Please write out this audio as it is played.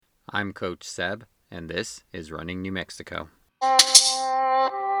I'm Coach Seb, and this is Running New Mexico.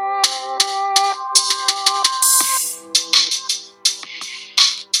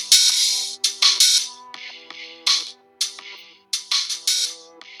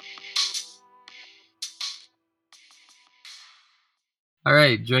 All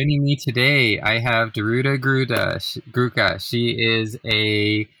right, joining me today, I have Daruda Gruka. She is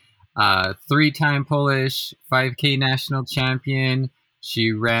a three-time Polish 5K national champion.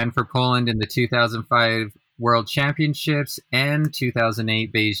 She ran for Poland in the 2005 World Championships and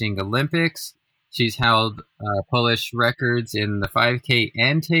 2008 Beijing Olympics. She's held Polish records in the 5K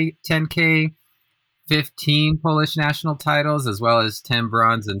and 10K, 15 Polish national titles, as well as 10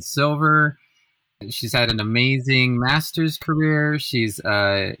 bronze and silver. She's had an amazing master's career. She's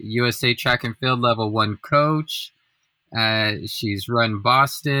a USA Track and Field Level 1 coach. She's run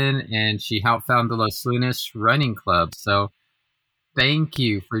Boston, and she helped found the Los Lunas Running Club. So thank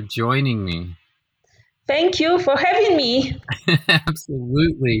you for joining me. Thank you for having me.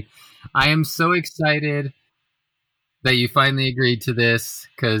 Absolutely. I am so excited that you finally agreed to this,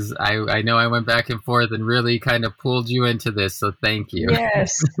 because I know I went back and forth and really kind of pulled you into this. So thank you.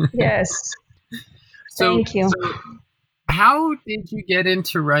 Yes. Thank you. So how did you get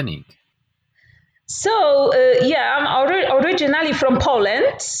into running? So, I'm originally from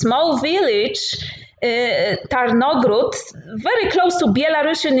Poland, small village, Tarnogród, very close to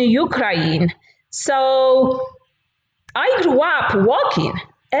Belarus in Ukraine. So I grew up walking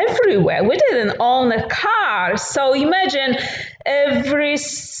everywhere. We didn't own a car. So imagine every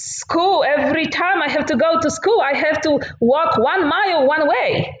time I have to go to school, I have to walk 1 mile one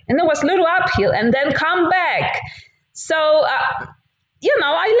way. And it was a little uphill and then come back. So,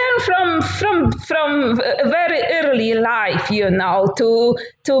 I learned from a very early life,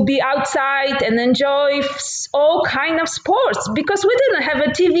 to be outside and enjoy all kind of sports, because we didn't have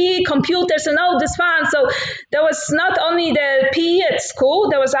a TV, computers, and all this fun. So there was not only the PE at school,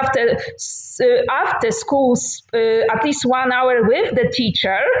 there was after school at least 1 hour with the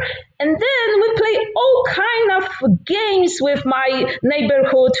teacher, and then we play all kind of games with my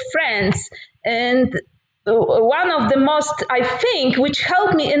neighborhood friends. And one of the most, I think, which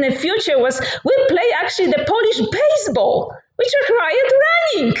helped me in the future was we play actually the Polish baseball, which required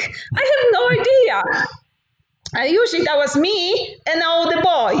running. I have no idea. Usually that was me and all the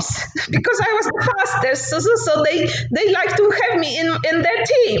boys because I was the fastest, so they like to have me in their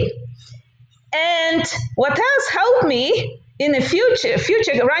team. And what else helped me in the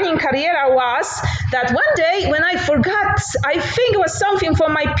future running career was that one day when I forgot, I think it was something for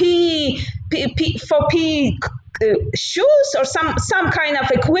my PE shoes or some kind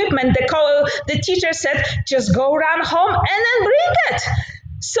of equipment. The teacher said, just go run home and then bring it.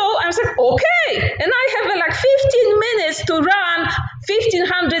 So I was like, okay. And I have like 15 minutes to run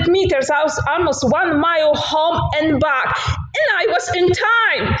 1,500 meters. I was almost 1 mile home and back. And I was in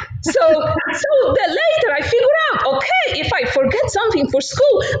time. So later I figured out, okay, if I forget something for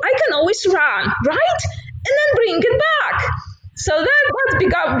school, I can always run, right? And then bring it back. So that's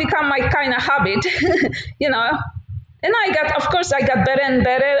become my kind of habit, And I got better and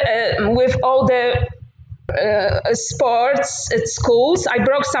better with all the sports at schools. I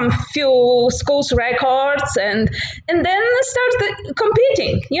broke some few schools records and then started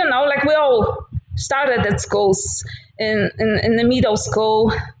competing. Like we all started at schools in the middle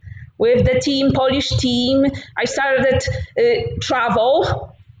school with the Polish team. I started travel,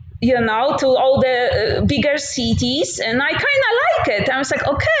 to all the bigger cities, and I kind of like it. I was like,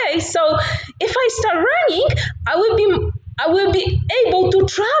 okay, so if I start running, I will be able to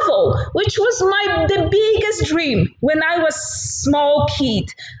travel, which was the biggest dream when I was small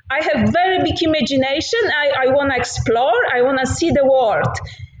kid. I have very big imagination. I want to explore. I want to see the world.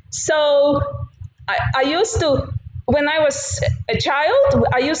 So I used to, when I was a child,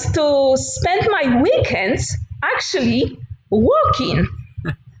 I used to spend my weekends actually walking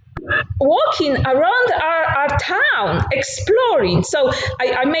around our town, exploring. So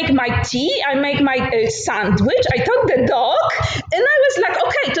I make my tea, I make my sandwich, I took the dog, and I was like,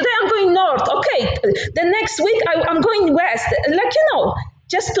 okay, today I'm going north. Okay, the next week I'm going west. Like,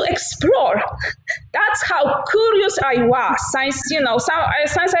 just to explore. That's how curious I was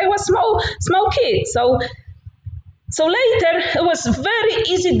since I was small kid. So later, it was very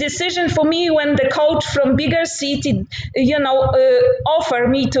easy decision for me when the coach from bigger city, offered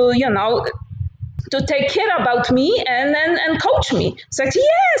me to take care about me and coach me. So I said,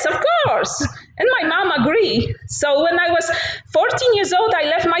 yes, of course. And my mom agreed. So when I was 14 years old, I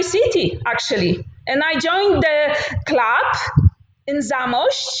left my city, actually. And I joined the club in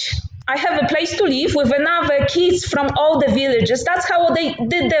Zamość. I have a place to live with another kids from all the villages. That's how they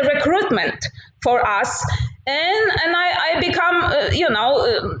did the recruitment for us. And I become,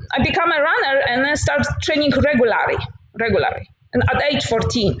 I become a runner and then start training regularly. And at age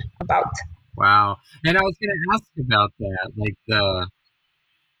 14, about. Wow. And I was going to ask about that, like the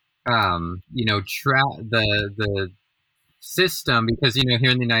the system, because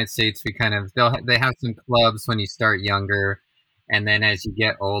here in the United States we kind of they have some clubs when you start younger, and then as you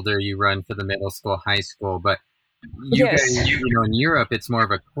get older you run for the middle school, high school. But you Yes. guys, in Europe it's more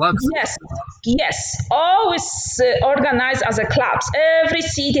of a club system. Yes, always organized as a clubs. Every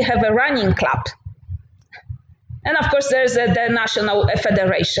city have a running club, and of course there's the national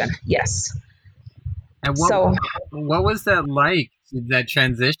federation. Yes. And what was that like, that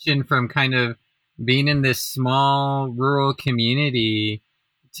transition from kind of being in this small rural community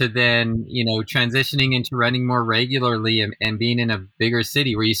to then, transitioning into running more regularly and being in a bigger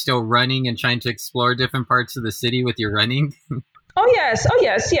city? Were you still running and trying to explore different parts of the city with your running? Oh yes,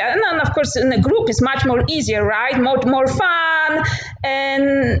 yeah. And then of course in a group it's much more easier, right? More fun.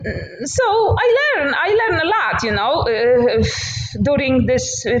 And so I learn a lot, during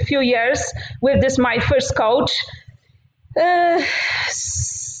this few years with this my first coach.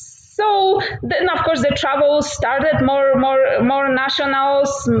 So then of course the travel started, more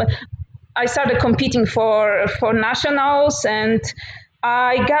nationals. I started competing for nationals, and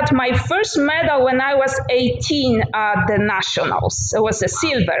I got my first medal when I was 18 at the nationals. It was a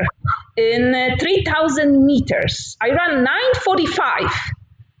silver in 3,000 meters. I ran 9:45.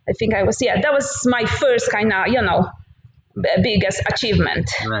 I think that was my first kind of, biggest achievement.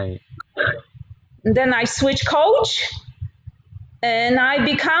 Right. And then I switched coach and I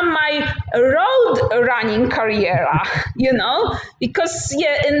become my road running career, because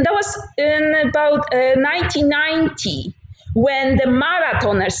and that was in about 1990 when the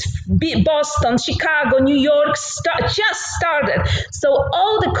marathoners, Boston, Chicago, New York, just started. So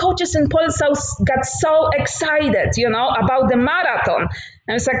all the coaches in Poland got so excited, about the marathon.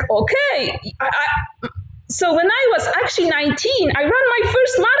 And it's like, okay, so when I was actually 19, I ran my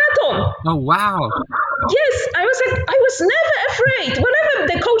first marathon. Oh, wow. Yes, I was never afraid. Whatever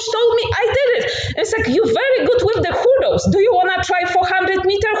the coach told me, I did it. It's like, you're very good with the hurdles. Do you want to try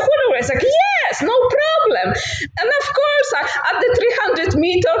 400-meter hurdle? It's like, yes, no problem. And of course, at the 300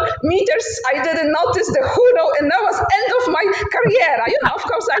 meters, I didn't notice the hurdle, and that was end of my career. Of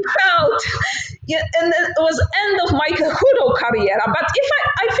course, I felt, and it was end of my hurdle career. But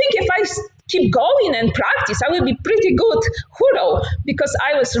I think if I keep going and practice, I will be pretty good hurdle, because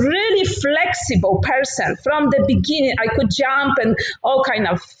I was really flexible person from the beginning. I could jump and all kind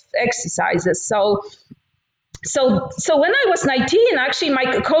of exercises. So when I was 19, actually my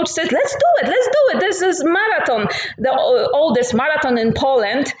coach said, let's do it. This is marathon, the oldest marathon in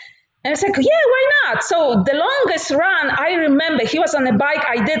Poland. And it's like, yeah, why not? So the longest run, I remember, he was on a bike,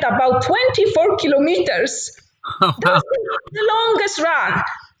 I did about 24 kilometers. Oh, wow. That was the longest run.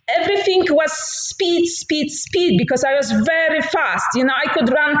 Everything was speed, because I was very fast. I could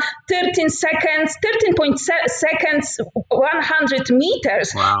run 13 point seconds, 100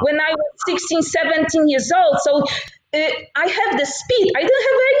 meters. Wow. When I was 16, 17 years old. So I have the speed. I didn't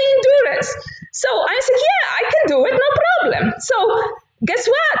have any endurance. So I said, yeah, I can do it, no problem. So guess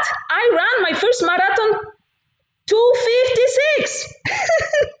what? I ran my first marathon 2:56.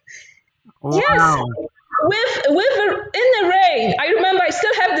 Wow. Yes. With in the rain. I remember I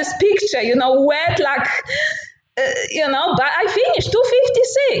still have this picture, wet, like, but I finished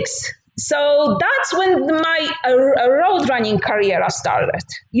 2:56. So that's when my road running career started.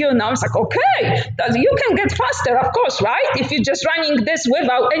 It's like, okay, you can get faster, of course, right? If you're just running this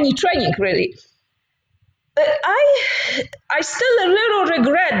without any training, really. I still a little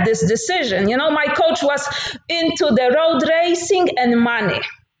regret this decision. My coach was into the road racing and money.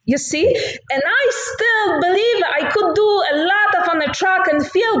 You see, and I still believe I could do a lot on the track and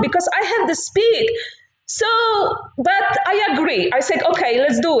field because I have the speed. So, but I agree. I said, okay,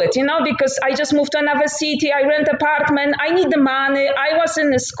 let's do it, because I just moved to another city. I rent apartment. I need the money. I was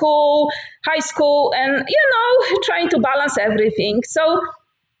in the school, high school, and, trying to balance everything. So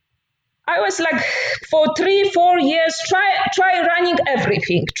I was like, for 3-4 years, try running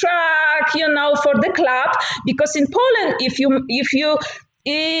everything, track, for the club, because in Poland, if you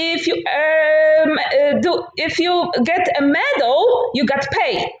get a medal, you get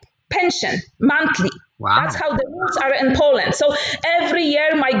paid, pension, monthly. Wow. That's how the rules are in Poland. So every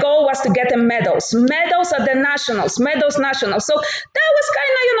year my goal was to get medals at the nationals. So that was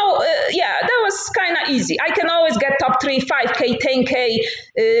that was kind of easy. I can always get top 3, 5K,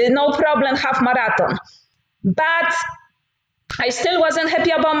 10K, no problem, half marathon. But I still wasn't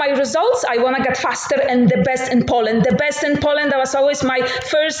happy about my results. I want to get faster and the best in Poland. The best in Poland, that was always my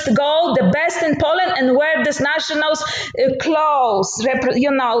first goal, the best in Poland, and wear this nationals clothes.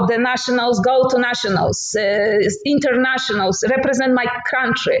 The nationals, go to nationals, internationals, represent my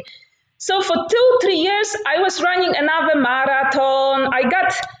country. So for 2-3 years, I was running another marathon. I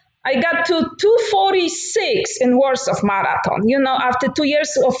got to 2:46 in Warsaw Marathon, after 2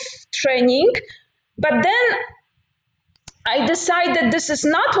 years of training. But then I decided this is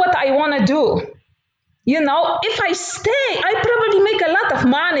not what I want to do. If I stay, I probably make a lot of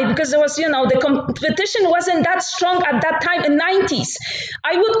money because there was, the competition wasn't that strong at that time in 90s.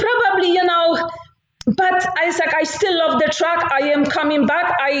 I would probably, but I still love the track. I am coming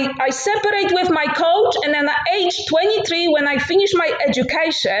back. I separate with my coach, and then at age 23, when I finish my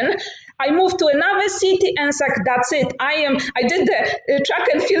education, I moved to another city, and it's like, that's it. I did the track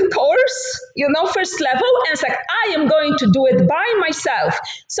and field course, first level, and it's like, I am going to do it by myself.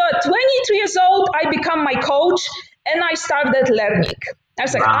 So at 23 years old, I become my coach, and I started learning. I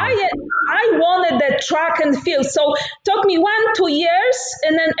was like, Wow. I wanted the track and field. So it took me 1-2 years,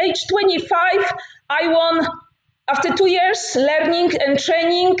 and then age 25, I won. After 2 years learning and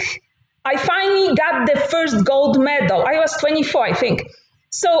training, I finally got the first gold medal. I was 24, I think.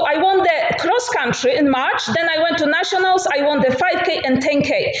 So I won the cross country in March. Then I went to nationals. I won the 5K and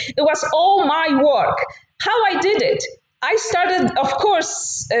 10K. It was all my work. How I did it? I started, of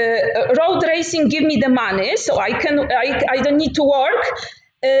course, road racing give me the money, so I don't need to work.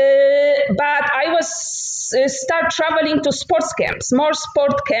 But I was start traveling to sports camps, more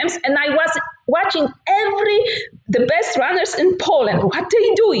sport camps, and I was watching the best runners in Poland. What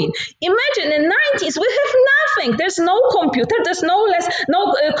they doing? Imagine in 90s we have nothing. There's no computer. There's no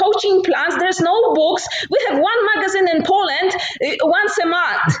coaching plans. There's no books. We have one magazine in Poland once a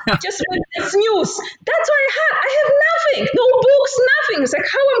month, just with this news. That's what I had. I have nothing. No books. Nothing. It's like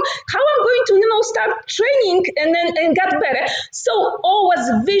how I'm going to start training and get better. So all was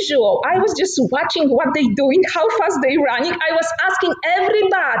visual. I was just watching what they doing, how fast they running. I was asking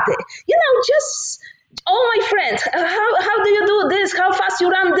everybody, just all my friends, how do you do this? How fast you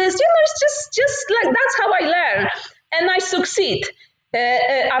run this? It's just like that's how I learn, and I succeed.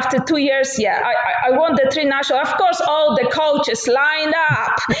 After 2 years, I won the 3 national. Of course, all the coaches lined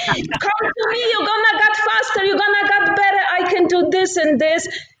up. Come to me, you're gonna get faster, you're gonna get better. I can do this and this.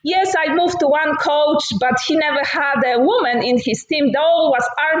 Yes, I moved to one coach, but he never had a woman in his team. They all was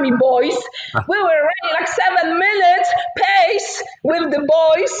army boys. We were running like 7 minutes pace with the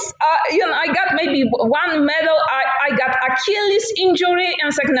boys. I got maybe one medal. I got Achilles injury, and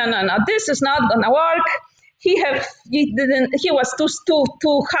it's like, no, this is not gonna work. He was too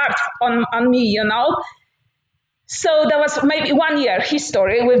hard on me, So that was maybe 1 year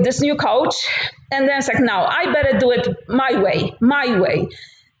history with this new coach, and then it's like, no, I better do it my way.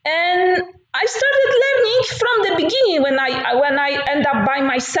 And I started learning from the beginning. When I end up by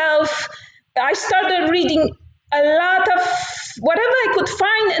myself, I started reading a lot of whatever I could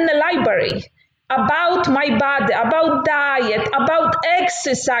find in the library about my body, about diet, about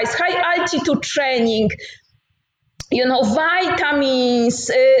exercise, high altitude training, vitamins.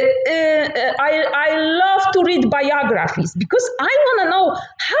 I love to read biographies because I want to know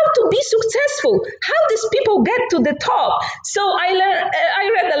how to be successful, how these people get to the top. So I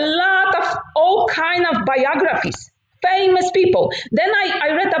read a lot of all kind of biographies, famous people. Then I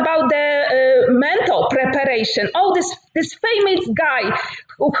read about the mental preparation. Oh, this famous guy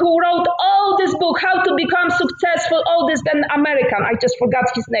who wrote all this book, How to Become Successful, all this, an American, I just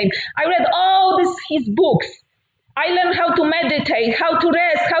forgot his name. I read all his books. I learned how to meditate, how to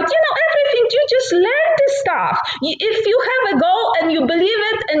rest, everything. You just learn this stuff. If you have a goal and you believe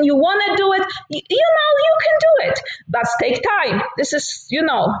it and you want to do it, you can do it. But take time. This is,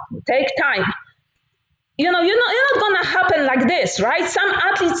 take time. You're not going to happen like this, right? Some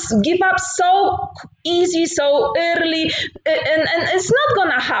athletes give up so easy, so early, and it's not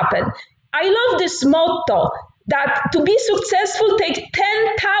going to happen. I love this motto that to be successful takes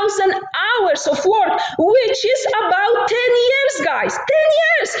 10,000 hours of work, which is about 10 years, guys. 10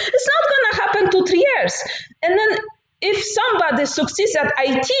 years. It's not going to happen 2-3 years. And then if somebody succeeds at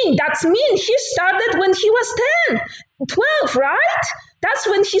 18, that means he started when he was 10, 12, right? That's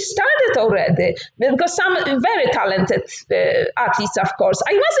when he started already. Because some very talented athletes, of course.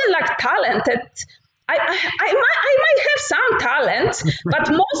 I wasn't like talented. I might have some talent, but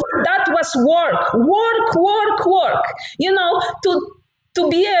most of that was work. To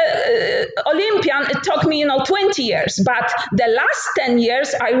be a Olympian, it took me, 20 years. But the last 10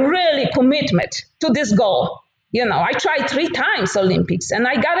 years, I really committed to this goal. I tried 3 times Olympics, and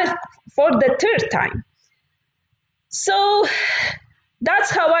I got it for the 3rd time. So that's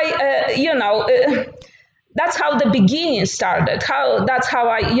how that's how the beginning started. That's how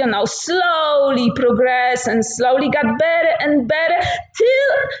I, slowly progressed and slowly got better and better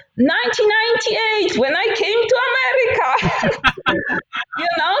till 1998 when I came to America.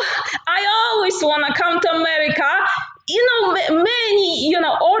 I always want to come to America. Many,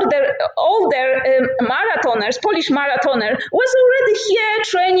 older marathoners, Polish marathoner, was already here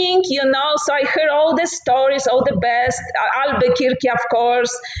training, so I heard all the stories, all the best. Albuquerque, of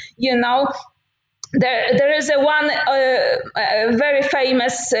course, there is a one very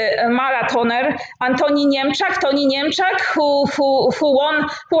famous marathoner, Tony Niemczak, who won,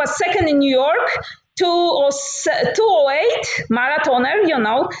 who was second in New York, 208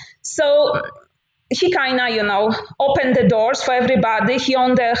 marathoner, So he kind of, opened the doors for everybody. He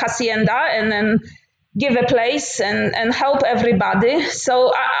owned the hacienda and then give a place and help everybody.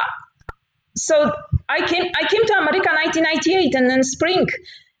 So I came to America 1998 and in spring,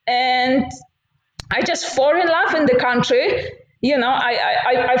 and I just fall in love in the country.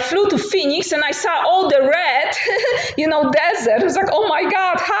 I flew to Phoenix and I saw all the red, desert. It was like, oh my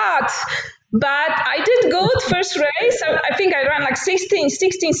God, hot. But I did good first race. I think I ran like 16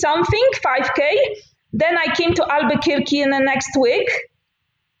 something, 5K. Then I came to Albuquerque in the next week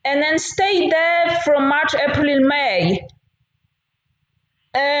and then stayed there from March, April, May.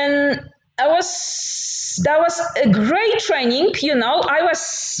 And that was a great training. I was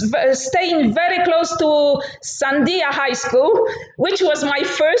staying very close to Sandia High School, which was my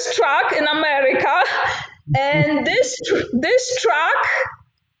first track in America. And this track,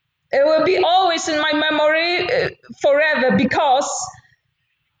 it will be always in my memory forever, because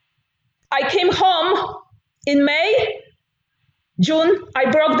I came home in May, June,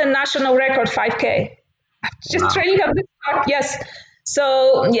 I broke the national record 5K. Just Wow. training up this track, yes.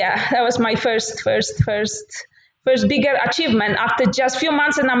 So yeah, that was my first bigger achievement after just few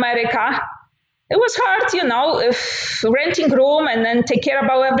months in America. It was hard, if renting room and then take care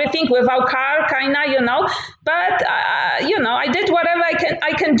about everything without car, kinda. But I did whatever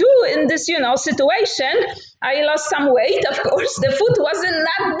I can do in this, situation. I lost some weight, of course. The food wasn't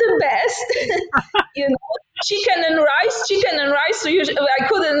not the best, chicken and rice. So I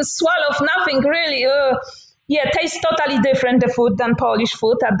couldn't swallow nothing really. Yeah, tastes totally different, the food, than Polish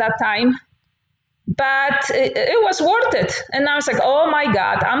food at that time. But it was worth it. And I was like, oh my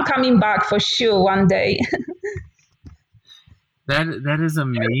God, I'm coming back for sure one day. That is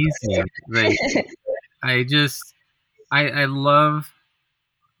amazing. Like, I love,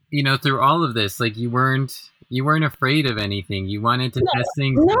 through all of this, like you weren't afraid of anything. You wanted to test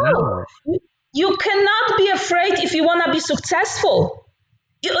things No, out. you cannot be afraid if you want to be successful.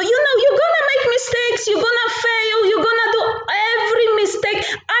 You're gonna make mistakes, you're gonna fail, you're gonna do every mistake.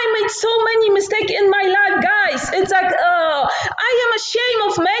 I made so many mistakes in my life, guys. It's like, I am ashamed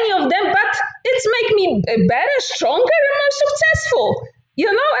of many of them, but it's make me better, stronger, and more successful. And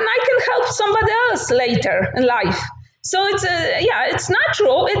I can help somebody else later in life. So it's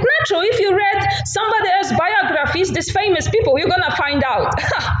natural. It's natural. If you read somebody else's biographies, these famous people, you're gonna find out.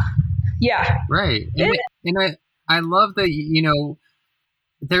 Yeah. Right. And I love that,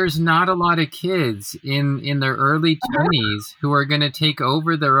 there's not a lot of kids in their early 20s who are going to take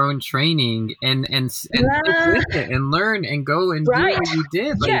over their own training and stick with it and learn and go and do what you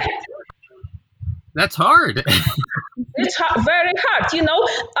did. Like, yeah. That's hard. It's very hard.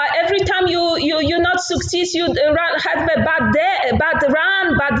 Every time you not succeed, you have a bad day, bad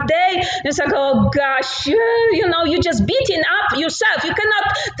day. It's like, oh gosh, you just beating up yourself. You cannot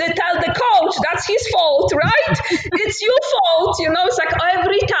tell the coach that's his fault, right? It's your fault. It's like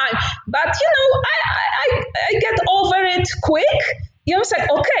every time. But I get over it quick. It's like,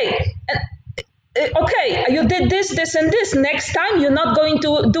 okay, you did this and this. Next time, you're not going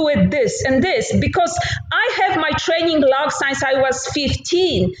to do it this and this, because I have my training log since I was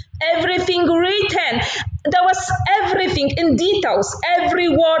 15. Everything written. There was everything in details. Every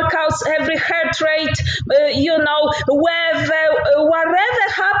workouts, every heart rate, whatever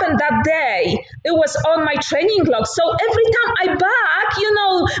happened that day, it was on my training log. So every time I back,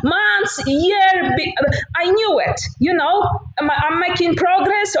 months, year, I knew it. I'm making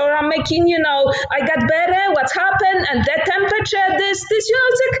progress, or I'm making, I got better. What's happened, and that temperature, this. It's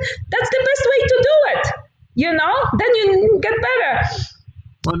like that's the best way to do it. Then you get better.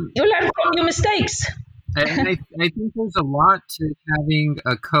 Well, you learn from your mistakes. And I think there's a lot to having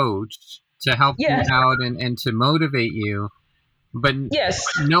a coach to help you out and to motivate you. But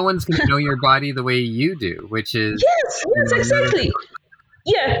no one's going to know your body the way you do, which is... Yes, exactly.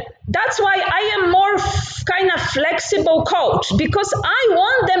 Yeah, that's why I am more kind of flexible coach because I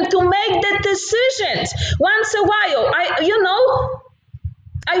want them to make the decisions once a while.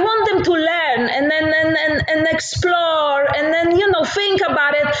 I want them to learn and explore and then think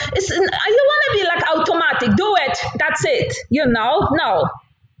about it. I don't want to be like automatic. Do it. That's it. No.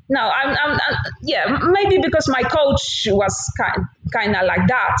 Yeah. Maybe because my coach was kind of like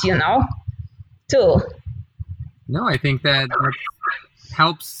that. Too. No, I think that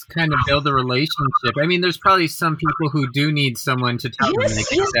helps kind of build a relationship. I mean, there's probably some people who do need someone to tell them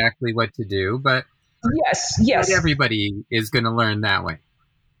exactly what to do, but yes, not everybody is going to learn that way.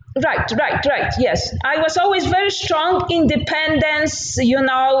 Right. Yes, I was always very strong independence,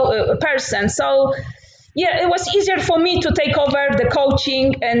 person. So, yeah, it was easier for me to take over the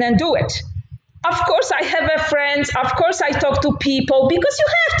coaching and then do it. Of course, I have a friend. Of course, I talk to people because you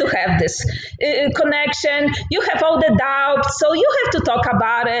have to have this connection. You have all the doubts, so you have to talk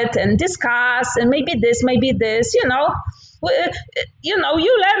about it and discuss, and maybe this. You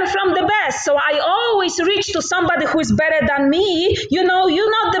learn from the best. So I always reach to somebody who is better than me. You're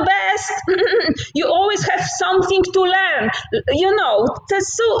not the best. You always have something to learn.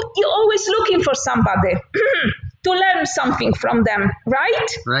 So you're always looking for somebody to learn something from them,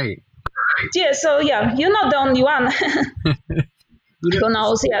 right? Right. Yeah, so yeah, you're not the only one. Who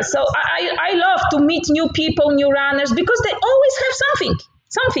knows? Yeah, so I love to meet new people, new runners, because they always have something,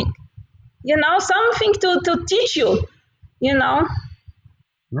 something to teach you, No,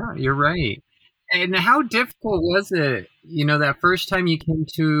 you're right. And how difficult was it, that first time you came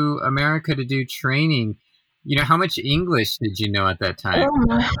to America to do training? How much English did you know at that time?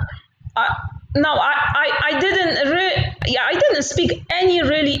 No, I didn't I didn't speak any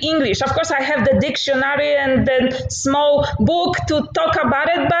really English. Of course, I have the dictionary and the small book to talk about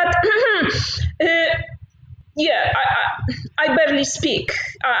it, but yeah, I barely speak.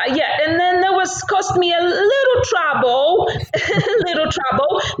 And then it was cost me a little trouble,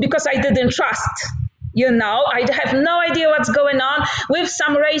 because I didn't trust. I have no idea what's going on with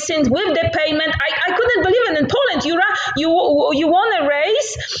some racing, with the payment. I couldn't believe it. In Poland, you won a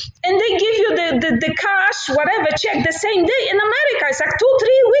race and they give you the cash, whatever, check the same day. In America, it's like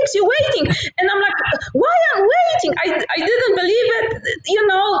 2-3 weeks you're waiting. And I'm like, why I'm waiting? I didn't believe it.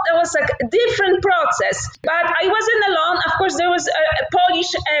 There was like a different process. But I wasn't alone. Of course, there was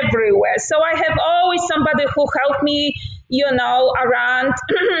Polish everywhere. So I have always somebody who helped me around.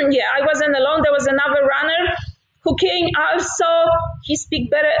 Yeah, I wasn't alone. There was another runner who came also. He speak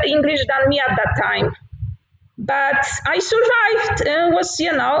better English than me at that time. But I survived. It was,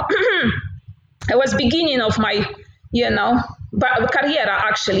 it was beginning of my, career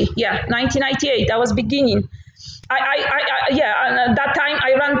actually. Yeah, 1998. I was beginning. And at that time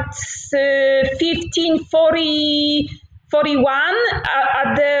I ran 15:41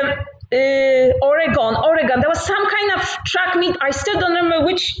 at the Oregon. There was some kind of track meet. I still don't remember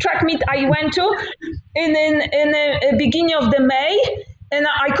which track meet I went to in the beginning of the May. And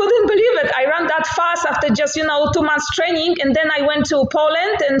I couldn't believe it. I ran that fast after just, 2 months training. And then I went to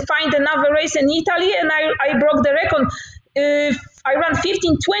Poland and find another race in Italy. And I broke the record. I ran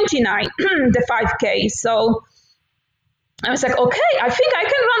 15:29, the 5K. So I was like, okay, I think I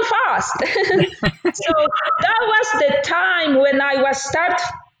can run fast. So that was the time when I was start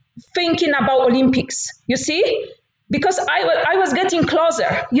thinking about Olympics, you see? Because I was getting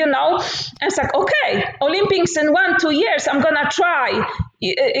closer, And it's like, okay, Olympics in 1-2 years, I'm going to try,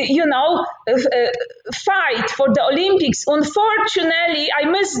 fight for the Olympics. Unfortunately, I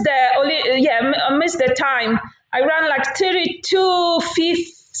missed the time. I ran like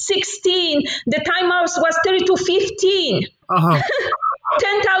 32:16. The time was 32:15. Uh-huh.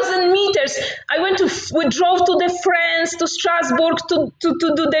 10,000 meters. We drove to France, to Strasbourg to do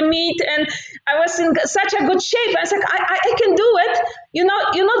the meet, and I was in such a good shape. I was like, I can do it. You're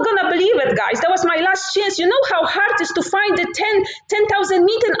not gonna believe it, guys. That was my last chance. You know how hard it is to find the 10,000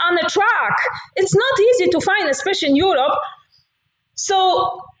 meters on a track. It's not easy to find, especially in Europe.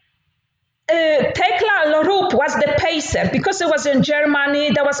 So Tekla Lorup was the pacer because it was in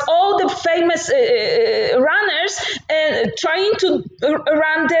Germany. There was all the famous runners trying to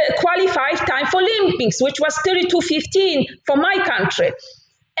run the qualified time for Olympics, which was 32:15 for my country.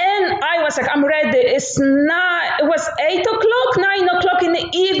 And I was like, I'm ready. It was 8 o'clock, 9 o'clock in the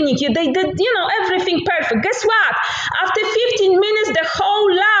evening. They did, everything perfect. Guess what? After 15 minutes, the whole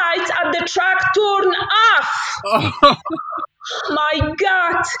lights at the track turned off. My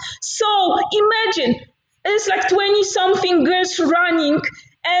God. So imagine, it's like 20-something girls running,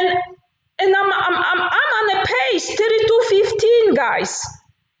 and I'm on a pace, 32:15, guys.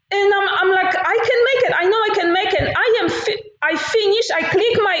 And I'm like, I can make it. I know I can make it. I finish. I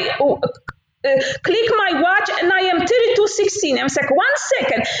click my click my watch and I am 32:16. I was like, 1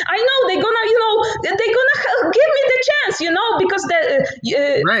 second. I know they're gonna give me the chance, because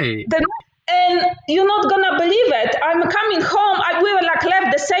Right. and you're not gonna believe it. I'm coming home. We were like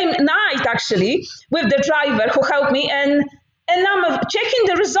left the same night actually with the driver who helped me, and I'm checking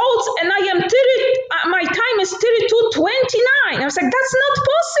the results, and I am 30. My time is 32:29. I was like, that's not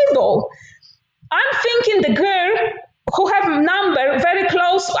possible. I'm thinking the girl who have number very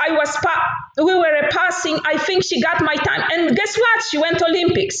close. We were passing. I think she got my time, and guess what? She went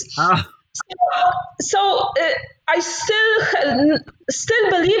Olympics. Oh, So I still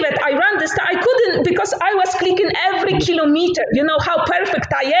believe it. I ran this time. I couldn't because I was clicking every kilometer. You know how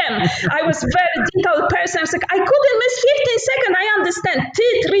perfect I am. I was very detailed person. I was like, I couldn't miss 15 seconds. I understand.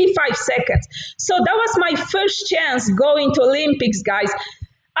 5 seconds. So that was my first chance going to Olympics, guys.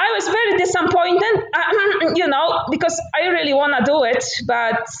 I was very disappointed, because I really want to do it.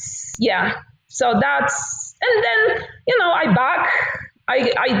 But yeah, so and then,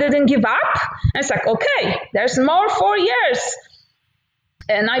 I didn't give up. It's like, okay, there's more 4 years.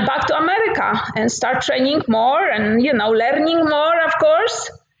 And I back to America and start training more and, learning more, of course,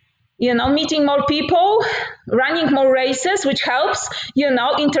 meeting more people, running more races, which helps,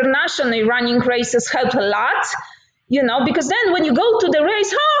 internationally running races help a lot. Because then when you go to the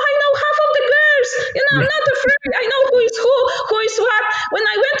race, I know half of the girls. I'm not afraid. I know who is what. When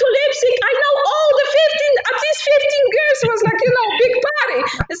I went to Leipzig, I know all the 15, at least 15 girls. It was like, big party.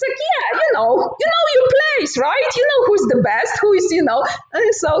 It's like, yeah, your place, right? You know who's the best, who is,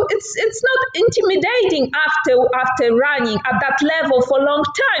 And so it's not intimidating after running at that level for a long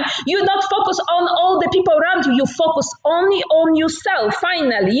time. You don't focus on all the people around you. You focus only on yourself,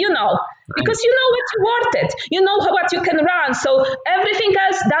 finally, because you know what you're worth it. You know what you can run. So everything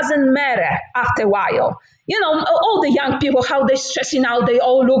else doesn't matter after a while. All the young people, how they're stressing out, they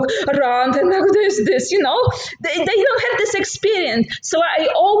all look around and like this, they don't have this experience. So I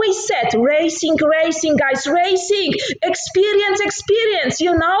always said, racing, guys, racing, experience,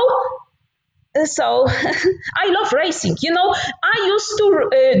 So I love racing. I used to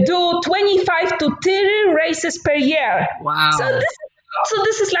do 25 to 30 races per year. wow. So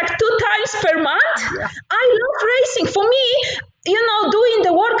this is like 2 times per month. Yeah. I love racing. For me, doing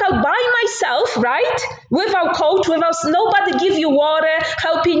the workout by myself, right? Without coach, without nobody give you water,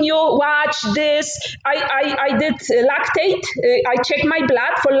 helping you watch this. I did lactate. I checked my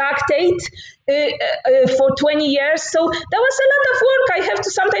blood for lactate for 20 years. So that was a lot of work. I have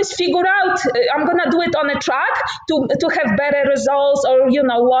to sometimes figure out. I'm gonna do it on a track to have better results, or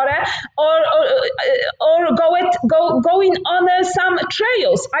water, or going on some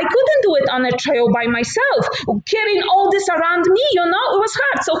trails. I couldn't do it on a trail by myself. Carrying all this around me, it was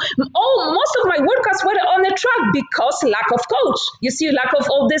hard. So most of my workouts were on a track because lack of coach. You see, lack of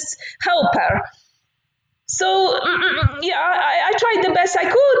all this helper. So yeah, I tried the best I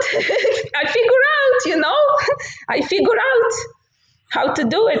could. I figured out, I figured out how to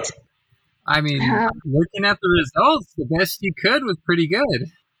do it. I mean, looking at the results, the best you could was pretty good.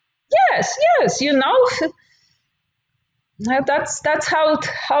 Yes, that's how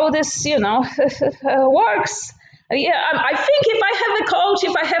this works. Yeah, I think if I have a coach,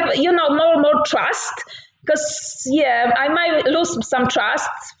 if I have more trust, because I might lose some trust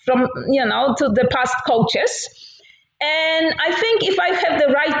from to the past coaches. And I think if I have the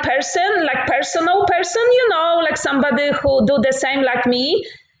right person, like personal person, like somebody who do the same like me,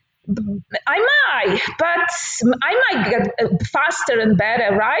 but I might get faster and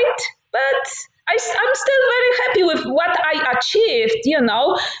better, right? But I'm still very happy with what I achieved,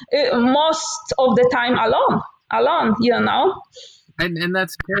 most of the time alone, And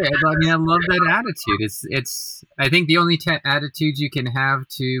that's great. I mean, I love that attitude. It's. I think the only attitude you can have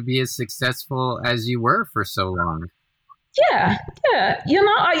to be as successful as you were for so long. Yeah.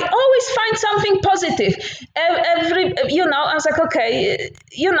 I always find something positive. I was like, okay,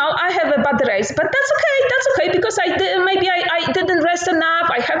 I have a bad race, but that's okay because maybe I didn't rest enough.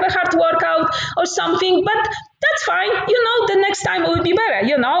 I have a hard workout or something, but that's fine. The next time it will be better.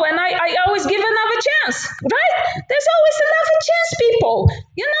 And I always give another chance, right? There's always another chance, people.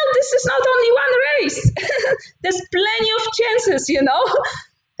 This is not only one race. There's plenty of chances.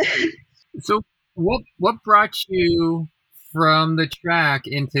 So, what brought you from the track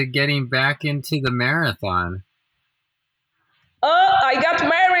into getting back into the marathon? Oh, I got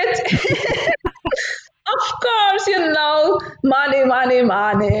married. Of course, money.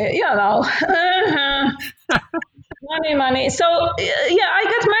 money. So yeah, I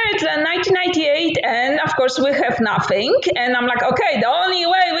got married in 1998, and of course we have nothing. And I'm like, okay, the only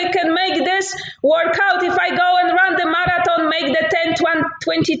way we can make this work out if I go and run the marathon, make the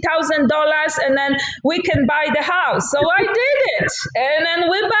 $20,000, and then we can buy the house. So I did it, and then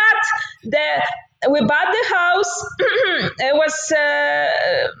we bought the house. It was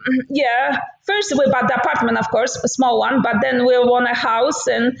yeah. First we bought the apartment, of course, a small one, but then we won a house,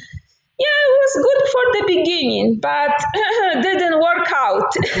 and yeah, it was good for the beginning, but didn't work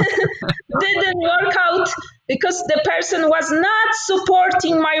out. Didn't work out because the person was not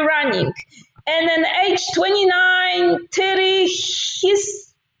supporting my running. And then age 29, 30, he's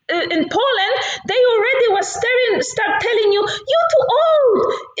in Poland, they already was start telling you, you're too old,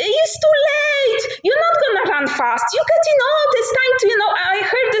 it's too late, you're not gonna run fast, you're getting old, it's time to, I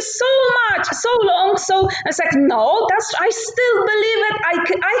heard this so much, so long, so I was like, no, I still believe it,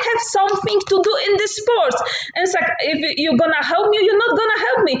 I have something to do in this sport. And it's like, if you're gonna help me, you're not gonna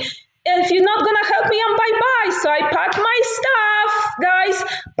help me. And if you're not gonna help me, I'm bye-bye. So I packed my stuff, guys,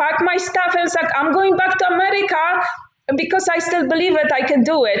 packed my stuff, and it's like, I'm going back to America, because I still believe it, I can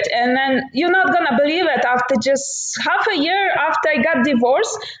do it. And then you're not gonna believe it. After just half a year after I got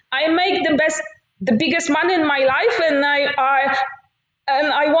divorced, I make the biggest money in my life, and I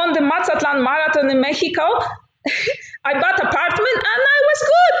won the Mazatlan Marathon in Mexico. I bought apartment, and I was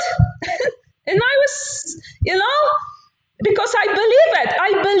good, and I was, because I believe it.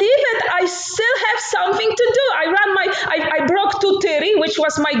 I believe it. I still have something to do. I broke 2:30, which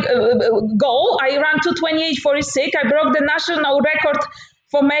was my goal. I ran 2:28:46. I broke the national record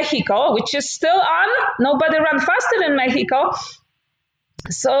for Mexico, which is still on. Nobody ran faster in Mexico.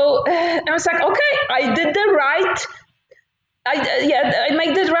 So I was like, okay, I did the right. I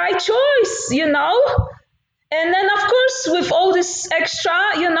made the right choice, And then, of course, with all this extra,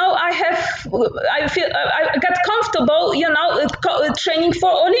 I got comfortable, training for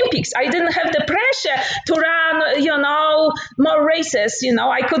Olympics. I didn't have the pressure to run, more races.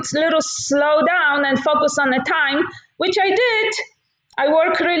 I could little slow down and focus on the time, which I did. I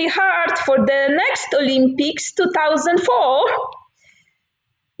worked really hard for the next Olympics, 2004.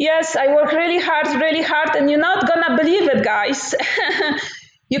 Yes, I worked really hard, and you're not gonna believe it, guys.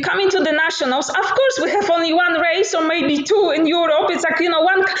 You come into the nationals. Of course, we have only one race or maybe two in Europe. It's like,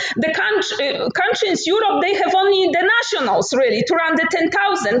 the countries in Europe, they have only the nationals really to run the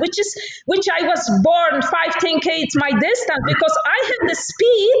 10,000, which I was born 5, 10K, it's my distance, because I had the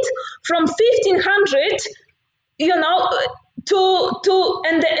speed from 1500,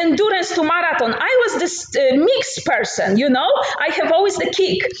 and the endurance to marathon. I was this mixed person, I have always the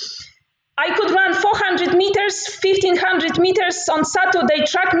kick. I could run 400 meters, 1500 meters on Saturday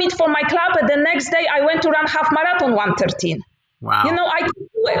track meet for my club, and the next day I went to run half marathon 1:13. Wow. I could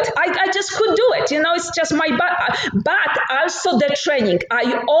do it. I just could do it. It's just my but also the training.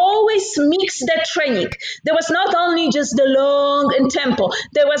 I always mix the training. There was not only just the long and tempo.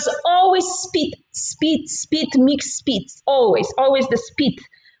 There was always speed, mixed speed. Always the speed.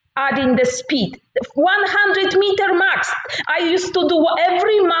 Adding the speed. 100-meter max. I used to do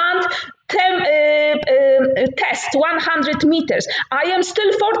every month test 100 meters. I am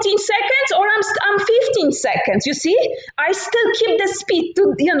still 14 seconds, or I'm 15 seconds. You see, I still keep the speed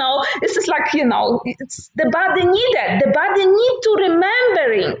to, this is like, it's the body needed. The body need to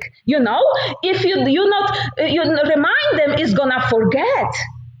remembering, if you not remind them, it's gonna forget.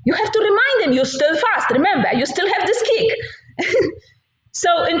 You have to remind them, you're still fast. Remember, you still have this kick.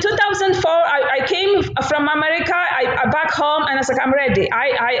 So in 2004, I came from America, I back home, and I was like, I'm ready.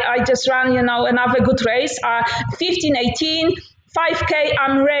 I just ran, another good race, 15, 18, 5K,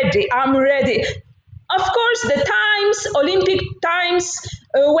 I'm ready. Of course, the times, Olympic times,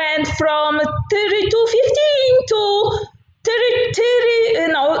 went from 32:15 to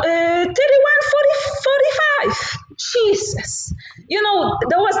 31:45. Jesus.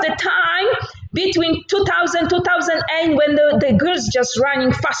 There was the time between 2000 2008 when the girls just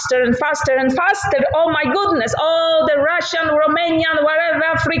running faster and faster and faster. Oh my goodness, all the Russian, Romanian, wherever,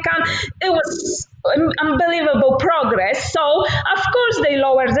 African, it was unbelievable progress. So of course they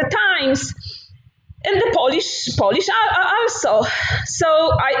lower the times, and the Polish also.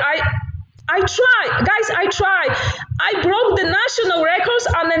 So I try, guys, I try. I broke the national records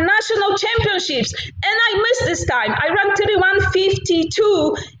on the national championships, and I missed this time. I ran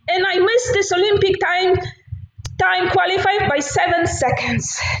 31:52, and I missed this Olympic time qualified by 7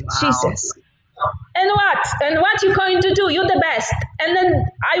 seconds. Wow. Jesus. And what you going to do? You're the best. And then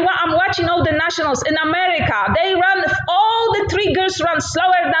I'm watching all the nationals in America. All the 3 girls run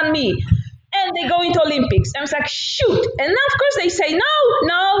slower than me. And they go into Olympics. I was like, shoot. And now, of course, they say,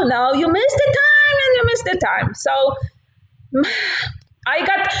 no, you missed the time, and you missed the time. So I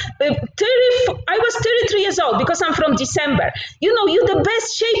got I was 33 years old because I'm from December. You're the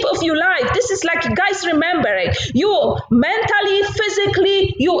best shape of your life. This is like, guys, remember it. You mentally,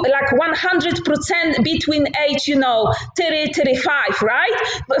 physically, you like 100% between age, 30, 35, right?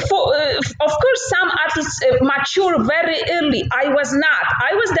 But of course, some athletes mature very early. I was not.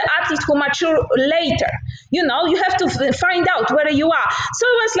 I was the athlete who matured later. You have to find out where you are. So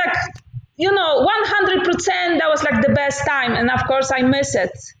it was like, 100%, that was like the best time. And of course, I miss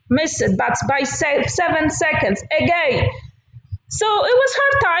it, but by 7 seconds again. So it was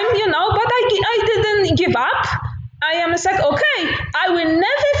hard time, but I didn't give up. I am like, okay, I will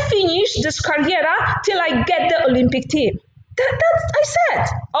never finish this career till I get the Olympic team. That I said,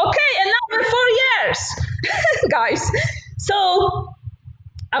 okay, and now we're 4 years, guys. So,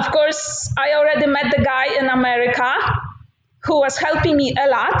 of course, I already met the guy in America who was helping me a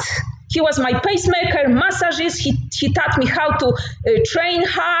lot. He was my pacemaker, massagist. He taught me how to train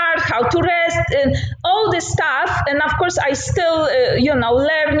hard, how to rest, and all this stuff. And of course, I still,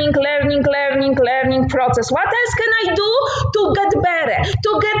 learning process. What else can I do to get better,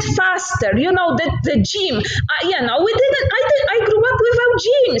 to get faster? The gym. I grew up without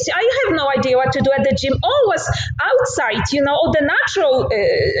gyms. I have no idea what to do at the gym. All was outside. All the natural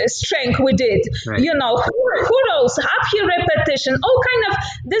strength we did. Right. Hurdles, half repetition, all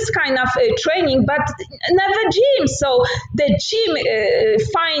this kind of training, but never gym. So the gym,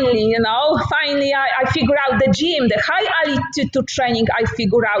 finally I figure out the gym, the high altitude training I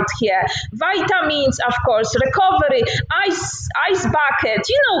figure out here. Vitamins, of course, recovery, ice bucket,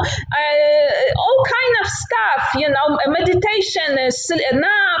 all kind of stuff, meditation,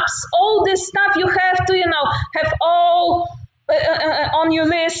 naps, all this stuff you have to, have all on your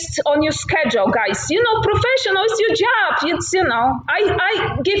list, on your schedule, guys. Professional is your job. It's,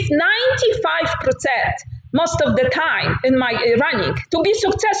 I give 95% most of the time in my running to be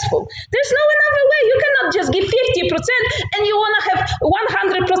successful. There's no another way. You cannot just give 50% and you want to have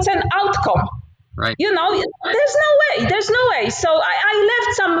 100% outcome. Right. There's no way. So I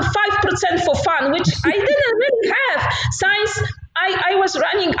left some 5% for fun, which I didn't really have. Since I was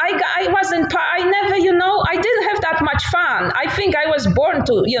running, I wasn't, I never, I didn't have that much fun. I think I was born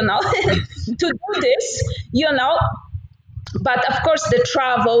to, to do this, but of course the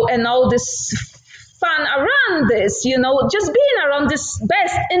travel and all this fun around this, just being around this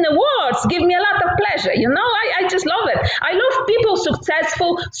best in the world give me a lot of pleasure. I just love it. I love people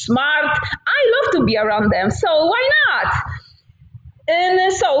successful, smart. I love to be around them. So why not?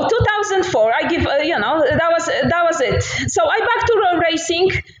 And so 2004, I give, that was it. So I back to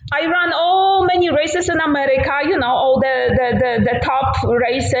racing. I ran many races in America, all the top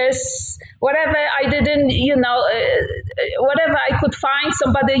races, whatever I didn't, whatever I could find,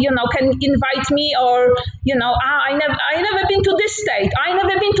 somebody, can invite me, or, I never been to this state. I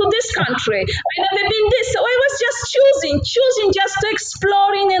never been to this country. I never been this. So I was just choosing just to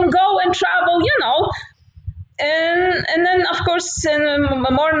exploring and go and travel, And then, of course,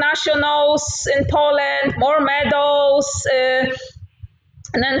 more nationals in Poland, more medals.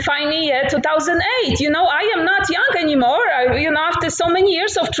 And then finally, 2008, I am not young anymore. After so many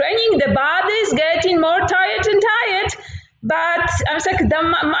years of training, the body is getting more tired and tired. But I was like, that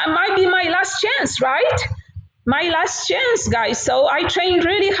might be my last chance, right? My last chance, guys. So I trained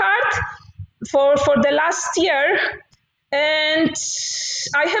really hard for the last year. And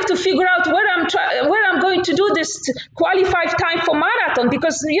I have to figure out where I'm going to do this qualified time for marathon,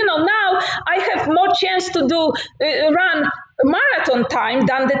 because now I have more chance to do run marathon time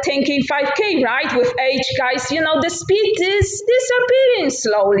than the 10K, 5K, right? With age, guys, the speed is disappearing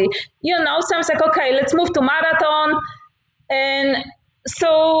slowly. So I was like, okay, let's move to marathon. And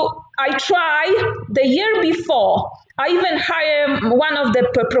so I try the year before. I even hired one of the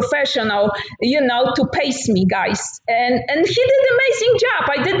professional, to pace me, guys. And he did an amazing job.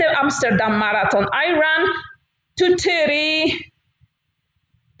 I did the Amsterdam Marathon. I ran 2:30,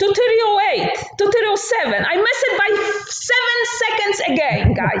 2:08, 2:07. I missed it by 7 seconds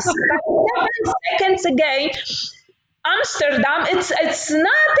again, guys. By 7 seconds again. Amsterdam, it's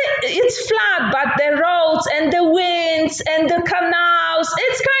flat, but the roads and the winds and the canals,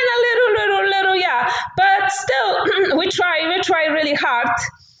 it's kind of little, yeah. But still, we try really hard.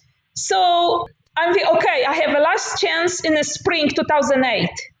 So I'm okay. I have a last chance in the spring 2008.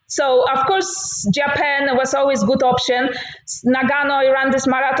 So of course, Japan was always good option. Nagano, I ran this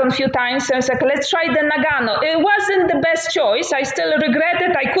marathon a few times. So I was like, let's try the Nagano. It wasn't the best choice. I still regret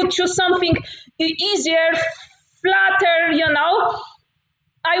it. I could choose something easier, flatter,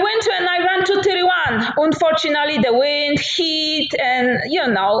 I went to and I ran 2:31. Unfortunately, the wind, heat, and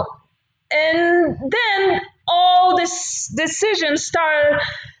And then all this decisions started,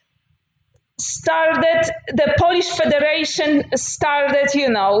 the Polish Federation started,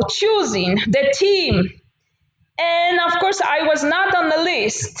 choosing the team. And of course, I was not on the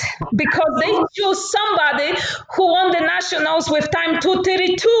list because they chose somebody who won the nationals with time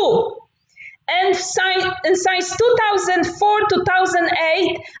 2:32. And since 2004,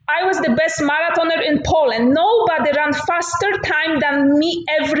 2008, I was the best marathoner in Poland. Nobody ran faster time than me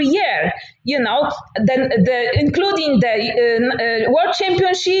every year. Including the World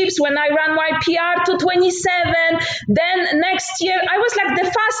Championships when I ran my PR to 27. Then next year, I was like the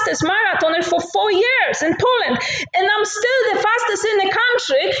fastest marathoner for 4 years in Poland. And I'm still the fastest in the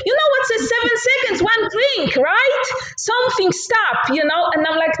country. You know what's a 7 seconds, one drink, right? Something stop, and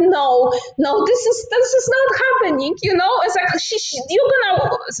I'm like, no, this is not happening, It's like, you're gonna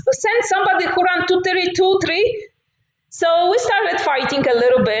send somebody who ran 2:32, 3. So we started fighting a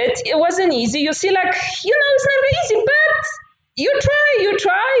little bit. It wasn't easy. You see, like, it's never easy, but you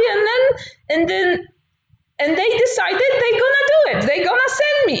try, and they decided they're gonna do it. They're gonna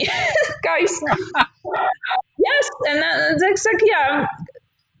send me, guys. Yes, and it's like, yeah,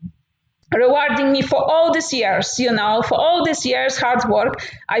 rewarding me for all these years, for all these years hard work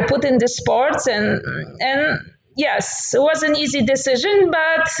I put in the sports, and yes, it was an easy decision,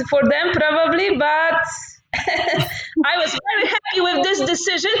 but for them probably, but I was very happy with this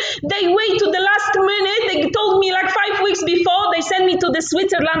decision. They wait to the last minute. They told me like 5 weeks before. They sent me to the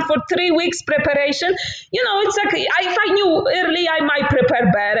Switzerland for 3 weeks preparation. It's like, if I knew early, I might prepare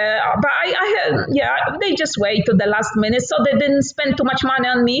better. But they just wait to the last minute, so they didn't spend too much money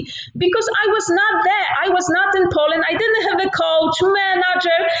on me because I was not there. I was not in Poland. I didn't have a coach,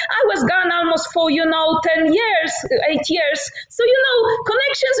 manager. I was gone almost for 10 years, 8 years. So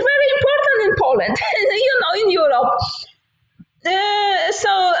connections very important in Poland. In Europe. But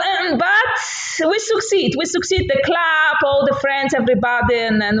we succeed. We succeed. The club, all the friends, everybody,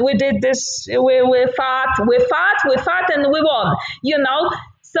 and we did this. We fought, and we won.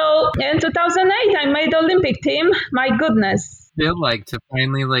 So in 2008, I made Olympic team. My goodness. Feel like to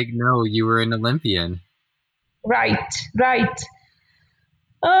finally know you were an Olympian. Right.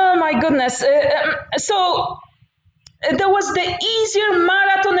 Oh my goodness. So there was the easier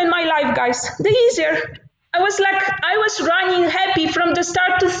marathon in my life, guys. The easier. I was running happy from the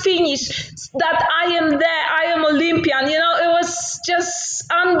start to finish that I am there, I am Olympian. It was just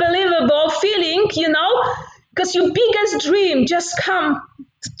unbelievable feeling, because your biggest dream just come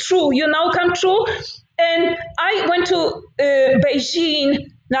true. And I went to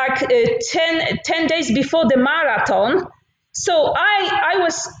Beijing like 10 days before the marathon. So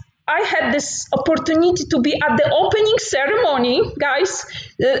I had this opportunity to be at the opening ceremony, guys.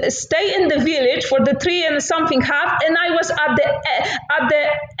 Stay in the village for the 3 and something half, and I was at the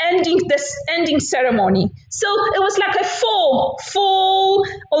ending ceremony. So it was like a full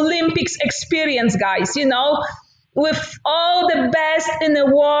Olympics experience, guys. With all the best in the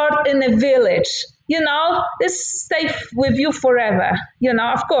world in the village. This stay with you forever.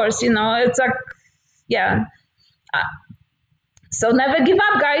 Of course. It's like, yeah. So never give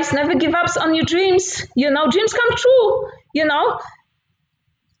up, guys. Never give up on your dreams. Dreams come true.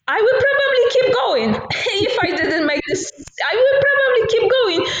 I would probably keep going if I didn't make this. I would probably keep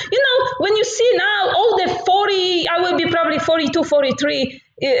going. When you see now all the 40, I will be probably 42, 43.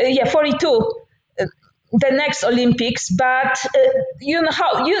 42. The next Olympics, but you know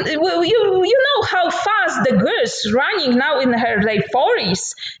how fast the girls running now in her late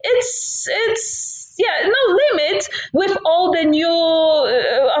 40s. It's no limit with all the new,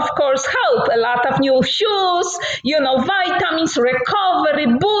 of course, help. A lot of new shoes, vitamins, recovery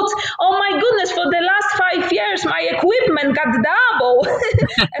boots. Oh my goodness! For the last 5 years, my equipment got double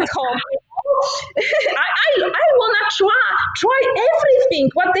at home. I wanna try everything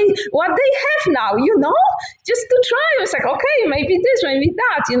what they have now, just to try. It's like, okay, maybe this, maybe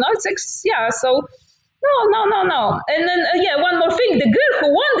that, it's like, so no. And then one more thing, the girl who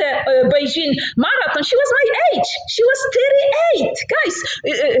won the Beijing marathon, she was my age. She was 38, guys.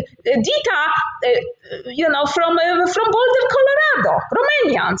 Dita, from Boulder, Colorado,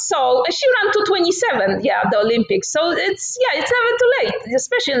 Romanian. So she ran 2:27, the Olympics. So it's never too late,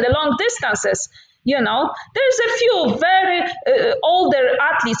 especially in the long distances. There's a few very older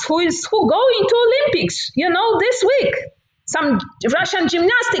athletes who go into Olympics. This week. Some Russian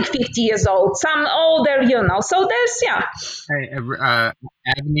gymnastic 50 years old, some older, So there's,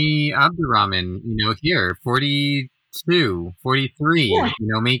 Avni Abdurrahman, here, 42, 43,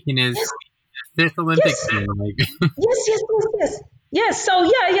 making his fifth Olympics. Yes. So,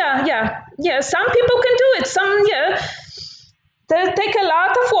 yeah. Some people can do it. Some, take a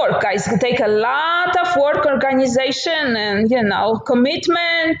lot of work, guys. Take a lot of work, organization, and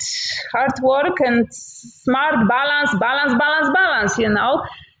commitment, hard work, and smart balance.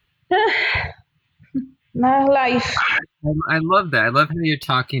 My life. I love that. I love how you're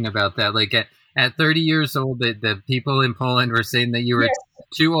talking about that. Like at 30 years old, the people in Poland were saying that you were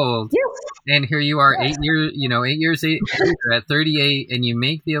too old, and here you are, 8 years later at 38, and you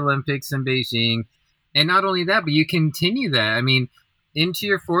make the Olympics in Beijing, and not only that, but you continue that. I mean, into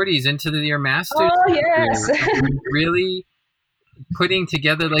your 40s, into your masters. Oh yes. Really putting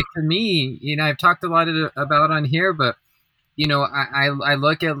together. Like for me, I've talked a lot about on here, but I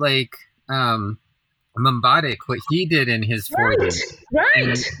look at like Mbadik, what he did in his 40s.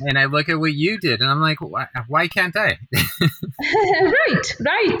 Right. And I look at what you did, and I'm like, why can't I?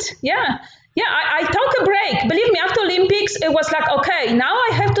 Right. Yeah, I took a break. Believe me, after Olympics, it was like, okay, now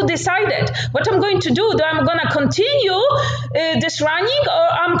I have to decide it. What I'm going to do. Do I'm going to continue this running,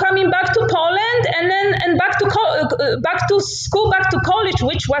 or I'm coming back to Poland and back to school, back to college,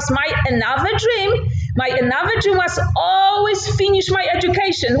 which was my another dream. My another dream was always finish my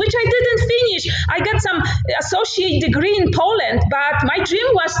education, which I didn't finish. I got some associate degree in Poland, but my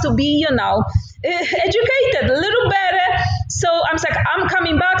dream was to be, educated a little better. So I'm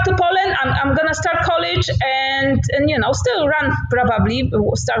coming back to Poland. I'm gonna start college and still run, probably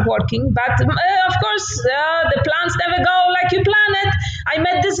start working. But of course, the plans never go like you plan it. I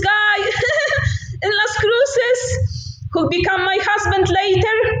met this guy in Las Cruces who become my husband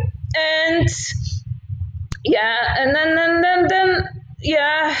later, and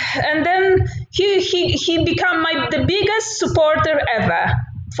then he become the biggest supporter ever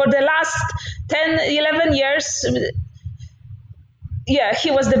for the last 10-11 years. Yeah,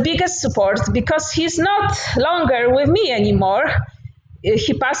 he was the biggest support because he's not longer with me anymore.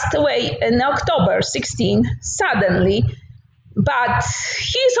 He passed away in October 16 suddenly, but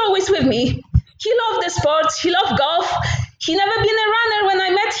he's always with me. He loved the sports, he loved golf. He never been a runner. When I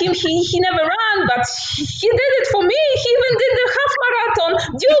met him, he never ran, but he did it for me. He even did the half marathon,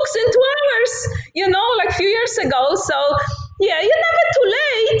 Dukes in 2 hours, like a few years ago. So yeah, you're never too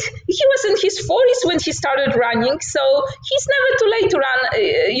late. He was in his 40s when he started running, so he's never too late to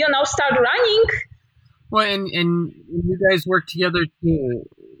run, start running. Well, and you guys work together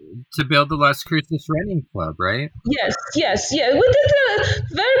to build the Las Cruces Running Club, right? Yes. We did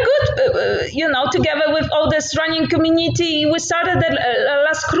very good, together with all this running community. We started the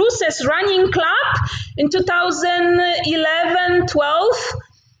Las Cruces Running Club in 2011, 12.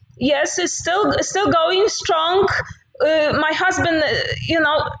 Yes, it's still going strong. My husband,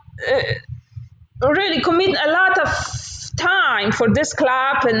 really commit a lot of time for this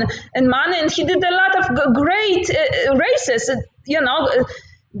club and money, and he did a lot of great races,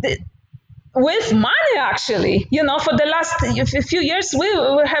 with money actually. For the last few years, we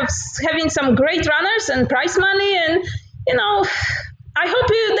were having some great runners and prize money, and I hope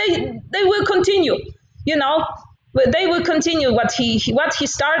they will continue. But they will continue what he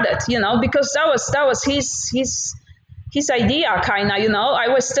started. Because that was his idea, kind of. I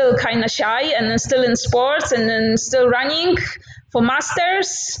was still kind of shy and then still in sports and then still running for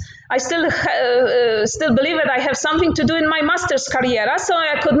masters. I still believe that I have something to do in my master's career. So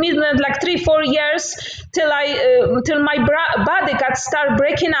I could meet like 3-4 years till my body got start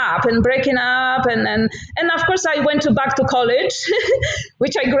breaking up, and of course I went back to college,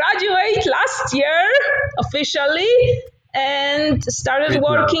 which I graduate last year officially, and started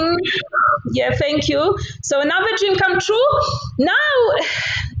working. Yeah, thank you. So another dream come true. Now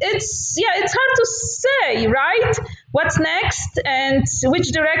it's hard to say, right? What's next and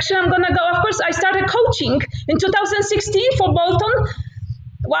which direction I'm gonna go. Of course, I started coaching in 2016 for Bolton.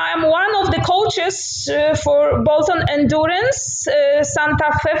 Well, I'm one of the coaches for Bolton Endurance,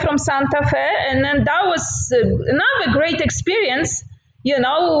 Santa Fe, and then that was another great experience.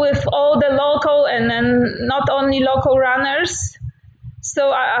 With all the local and then not only local runners.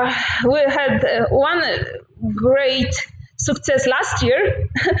 So we had one great success last year.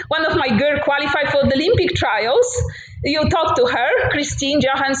 One of my girls qualified for the Olympic trials. You talked to her, Christine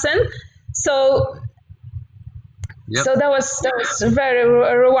Johansson. So that was very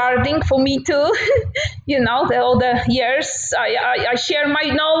rewarding for me too. All the years I share my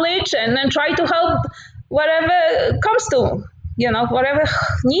knowledge and then try to help whatever comes to. Whatever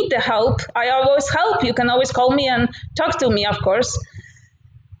need the help, I always help. You can always call me and talk to me, of course.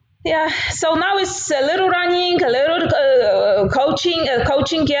 Yeah, so now it's a little running, a little coaching,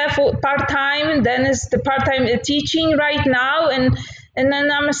 yeah, for part-time. Then it's the part-time teaching right now, and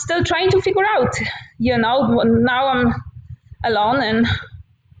then I'm still trying to figure out, now I'm alone, and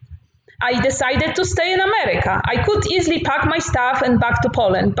I decided to stay in America. I could easily pack my stuff and back to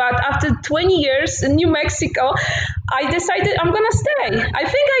Poland, but after 20 years in New Mexico, I decided I'm gonna stay. I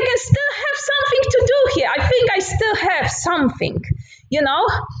think I can still have something to do here. I think I still have something, you know,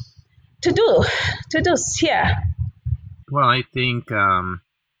 to do here. Well, I think,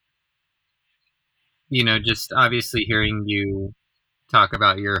 just obviously hearing you talk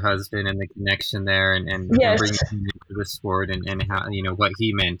about your husband and the connection there and Yes. bringing him into the sport and how, what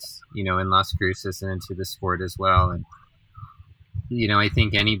he meant, in Las Cruces and into the sport as well. And, I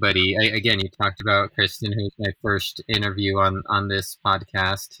think anybody, again, you talked about Kristen, who was my first interview on this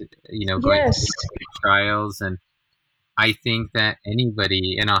podcast, going Yes. through the trials. And I think that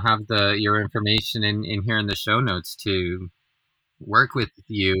anybody, and I'll have your information in here in the show notes to work with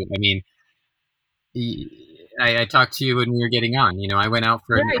you. I mean, I talked to you when we were getting on. I went out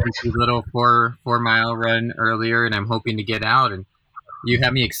for Right. a little 4-mile run earlier, and I'm hoping to get out. And you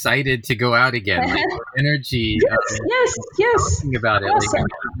have me excited to go out again. Like, energy. Yes. Talking about it, Awesome.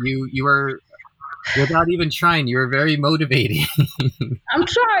 like you were, without even trying, you were very motivating. I'm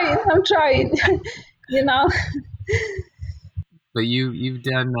trying. But you've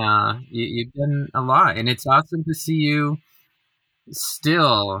done you've done a lot, and it's awesome to see you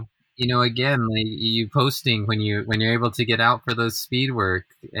still. Again, like you posting when you're able to get out for those speed work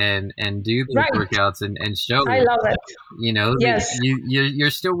and do those Right. workouts and show. I love it. Yes. You're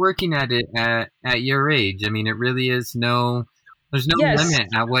still working at it at your age. I mean, it really is there's no Yes.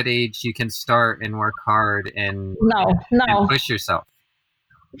 limit at what age you can start and work hard and No. push yourself.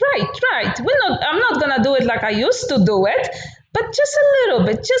 Right. I'm not gonna do it like I used to do it, but just a little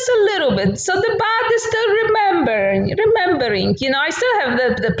bit. So the body is still remembering. I still have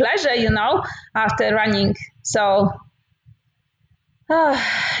the pleasure, after running. So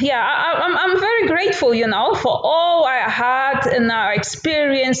I'm very grateful, for all I had in our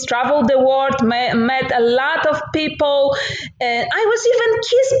experience, traveled the world, met a lot of people. And I was even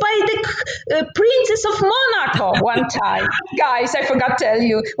kissed by the Princess of Monaco one time. Guys, I forgot to tell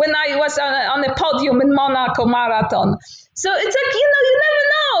you, when I was on a podium in Monaco Marathon. So it's like, you never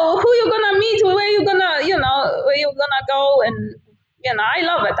know who you're going to meet, where you're going to go. And, I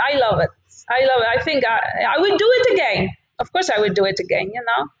love it. I think I would do it again. Of course, I would do it again.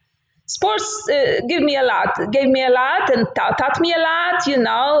 Sports gave me a lot and taught me a lot. And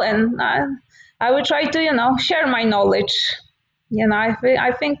I would try to share my knowledge.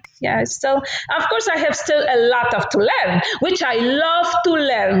 I think it's still. Of course, I have still a lot to learn, which I love to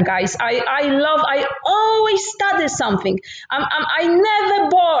learn, guys. I always study something. I never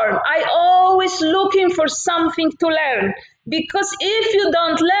bored. I always looking for something to learn. Because if you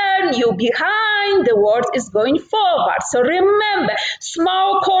don't learn, you're behind, the world is going forward. So remember,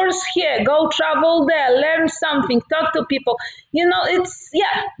 small course here, go travel there, learn something, talk to people.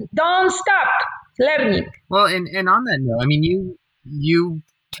 Don't stop learning. Well, and on that note, I mean, you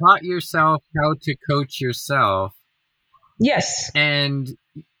taught yourself how to coach yourself. Yes. And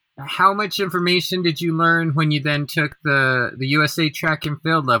how much information did you learn when you then took the USA Track and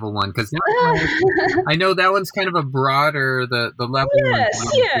Field level 1? Because I know that one's kind of a broader, the level.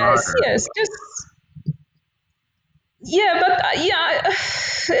 Yes.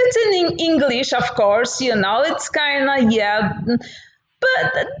 It's in English, of course. It's kind of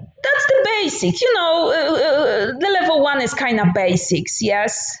but that's the basics. The level 1 is kind of basics.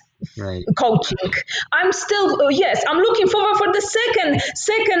 Yes. Right. Coaching. I'm still I'm looking forward for the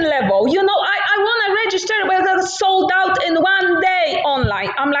second level. I want to register, but it's sold out in one day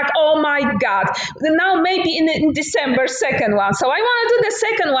online. I'm like, oh my god! Now maybe in December, second one. So I want to do the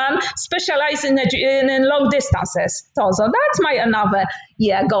second one, specialize in long distances. So that's my another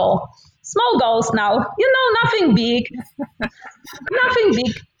goal. Small goals now. Nothing big. Nothing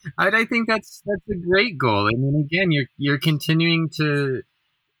big. I think that's a great goal. I mean, again, you're continuing to.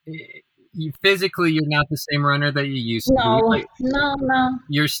 Physically, you're not the same runner that you used to be. No.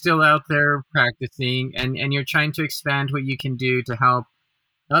 You're still out there practicing, and you're trying to expand what you can do to help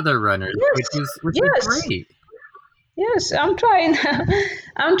other runners, which is great. Yes, I'm trying.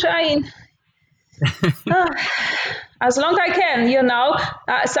 As long as I can,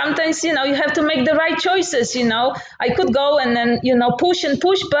 sometimes, you have to make the right choices, I could go and then, push,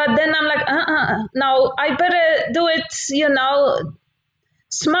 but then I'm like, no, I better do it,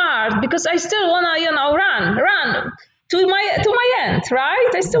 smart, because I still want to, run to my end, right?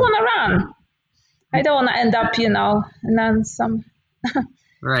 I still want to run. I don't want to end up, and then some.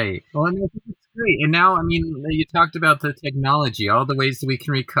 Right. Well, I mean, it's great. And now, I mean, you talked about the technology, all the ways that we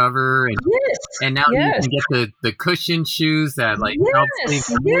can recover, and now you can get the cushion shoes that help sleep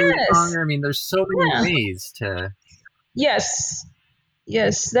longer. I mean, there's so many ways to. Yes.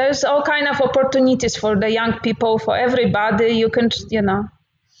 Yes, there's all kind of opportunities for the young people, for everybody. You can,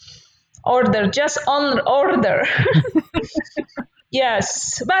 order, just on order.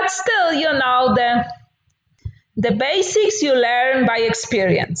 Yes, but still, the basics you learn by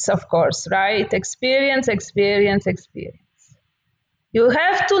experience, of course, right? Experience, experience, experience. You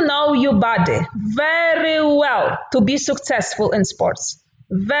have to know your body very well to be successful in sports.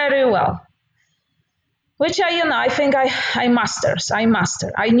 Very well. Which I think I mastered. I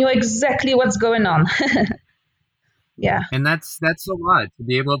master. I knew exactly what's going on. Yeah. And that's a lot to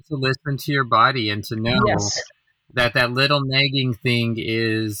be able to listen to your body and to know Yes. that little nagging thing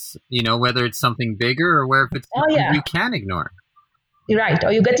is, whether it's something bigger or where if it's Oh something yeah. you can ignore. Right.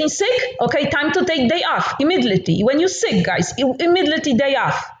 Are you getting sick? Okay, time to take day off immediately. When you're sick, guys, immediately day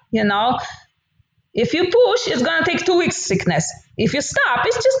off. If you push, it's gonna take 2 weeks sickness. If you stop,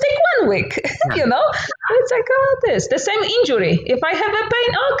 it's just take 1 week. Yeah. It's like this. The same injury. If I have a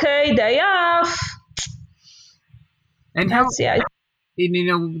pain, okay, day off. And That's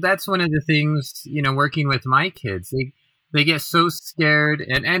that's one of the things, working with my kids, they get so scared,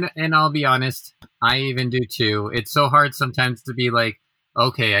 and I'll be honest, I even do too. It's so hard sometimes to be like,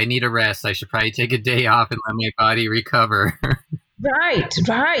 okay, I need a rest. I should probably take a day off and let my body recover. Right.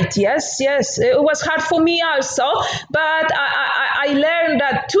 Yes. It was hard for me also, but I learned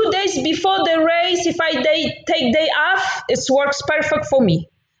that 2 days before the race, if I take day off, it works perfect for me.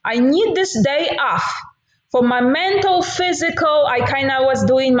 I need this day off. For my mental, physical, I kind of was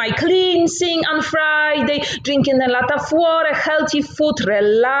doing my cleansing on Friday, drinking a lot of water, healthy food,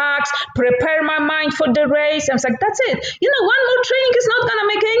 relax, prepare my mind for the race. I was like, that's it. One more training is not going to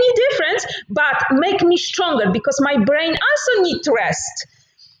make any difference, but make me stronger because my brain also needs to rest.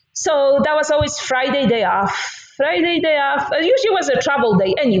 So that was always Friday day off. Friday day off. Usually was a travel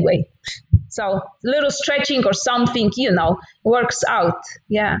day anyway. So a little stretching or something, works out.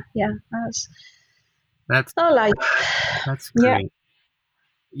 Yeah. That's all right. That's Yeah. great.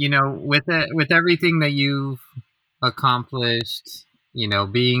 With everything that you've accomplished,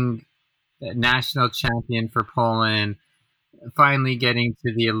 being a national champion for Poland, finally getting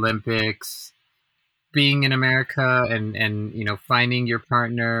to the Olympics, being in America, and finding your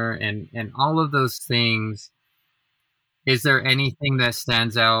partner, and all of those things. Is there anything that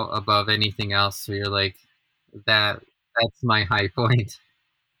stands out above anything else? So you're like, that's my high point.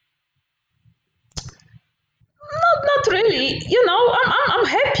 Not really. I'm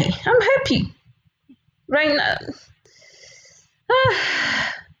happy. I'm happy right now.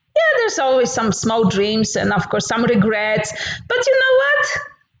 Yeah, there's always some small dreams and of course some regrets. But you know what?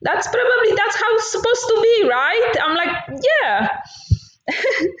 That's how it's supposed to be, right? I'm like, yeah.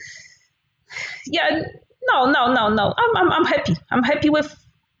 Yeah, no. I'm happy. I'm happy with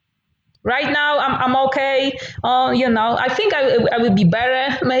right now. I'm okay. I think I will be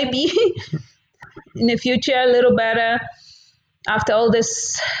better maybe in the future, a little better after all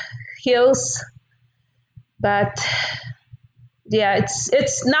this heals. But yeah,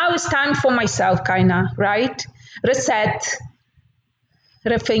 it's now it's time for myself, kinda, right? Reset,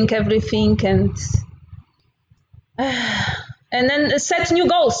 rethink everything, and then set new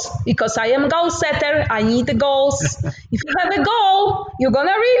goals because I am goal setter. I need the goals. If you have a goal, you're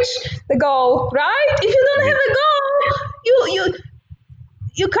gonna reach the goal, right? If you don't have a goal,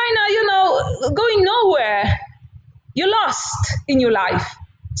 you kind of going nowhere. You lost in your life.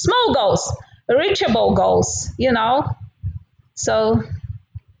 Small goals, reachable goals, So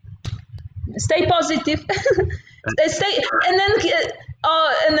stay positive. Stay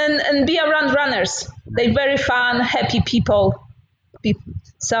and be around runners. They're very fun, happy people.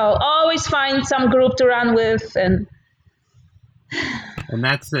 So always find some group to run with And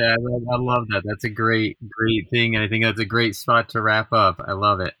that's it. I love that. That's a great thing, and I think that's a great spot to wrap up. I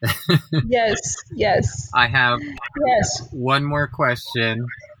love it. Yes. I have one more question,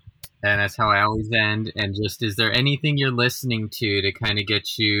 and that's how I always end. And just, is there anything you're listening to kind of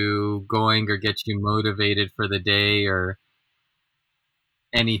get you going or get you motivated for the day or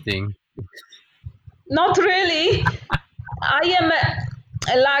anything? Not really. I am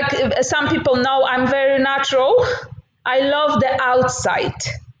like some people know I'm very natural. I love the outside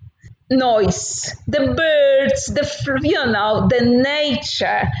noise, the birds, the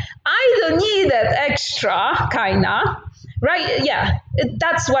nature. I don't need that extra kinda, right? Yeah,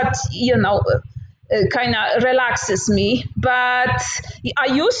 that's what kind of relaxes me. But I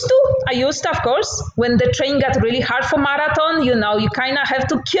used to, of course, when the train got really hard for marathon, you kind of have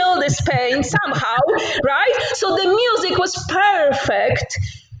to kill this pain somehow, right? So the music was perfect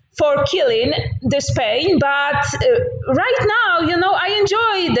for killing this pain. But right now, I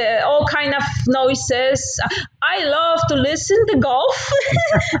enjoy all kind of noises. I love to listen to golf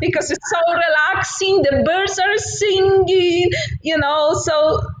because it's so relaxing. The birds are singing,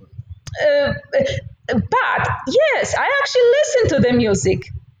 so but yes, I actually listen to the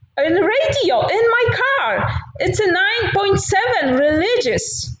music on radio in my car. It's a 9.7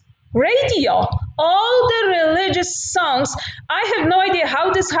 religious radio. All the religious songs. I have no idea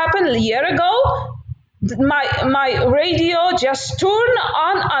how this happened a year ago. My radio just turned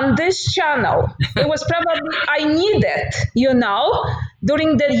on this channel. It was probably I needed,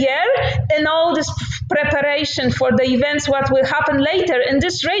 during the year and all this preparation for the events, what will happen later. And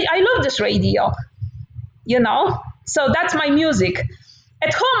this I love this radio, So that's my music.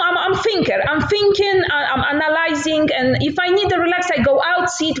 At home, I'm thinker. I'm thinking, I'm analyzing, and if I need to relax, I go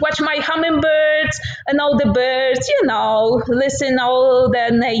out, sit, watch my hummingbirds and all the birds, listen all the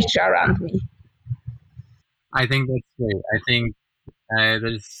nature around me. I think that's great. I think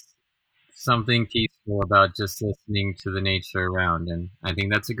there's something peaceful about just listening to the nature around, and I think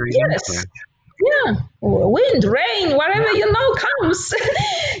that's a great answer. Yeah, wind, rain, whatever comes.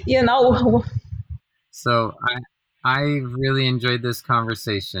 So I really enjoyed this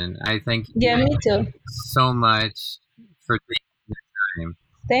conversation. I thank you. Yeah, me too. So much for taking the time.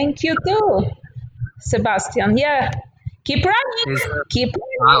 Thank you too, Sebastian. Yeah, keep running. Keep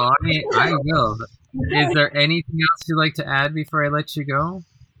running. I will. Is there anything else you'd like to add before I let you go?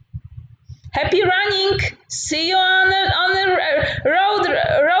 Happy running! See you on the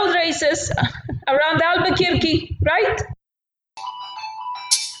road races around Albuquerque, right?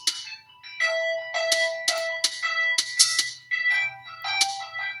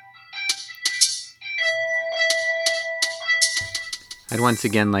 I'd once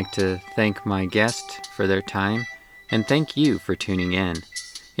again like to thank my guest for their time, and thank you for tuning in.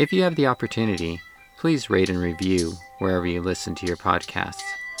 If you have the opportunity, please rate and review wherever you listen to your podcasts,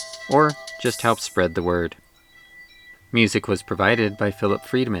 or just help spread the word. Music was provided by Philip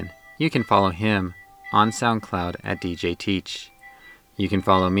Friedman. You can follow him on SoundCloud at DJ Teach. You can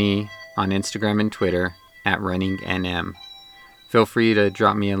follow me on Instagram and Twitter at RunningNM. Feel free to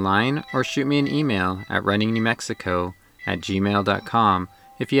drop me a line or shoot me an email at runningnewmexico@gmail.com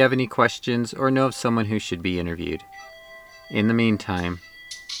if you have any questions or know of someone who should be interviewed. In the meantime,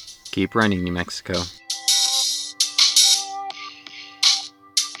 keep running, New Mexico.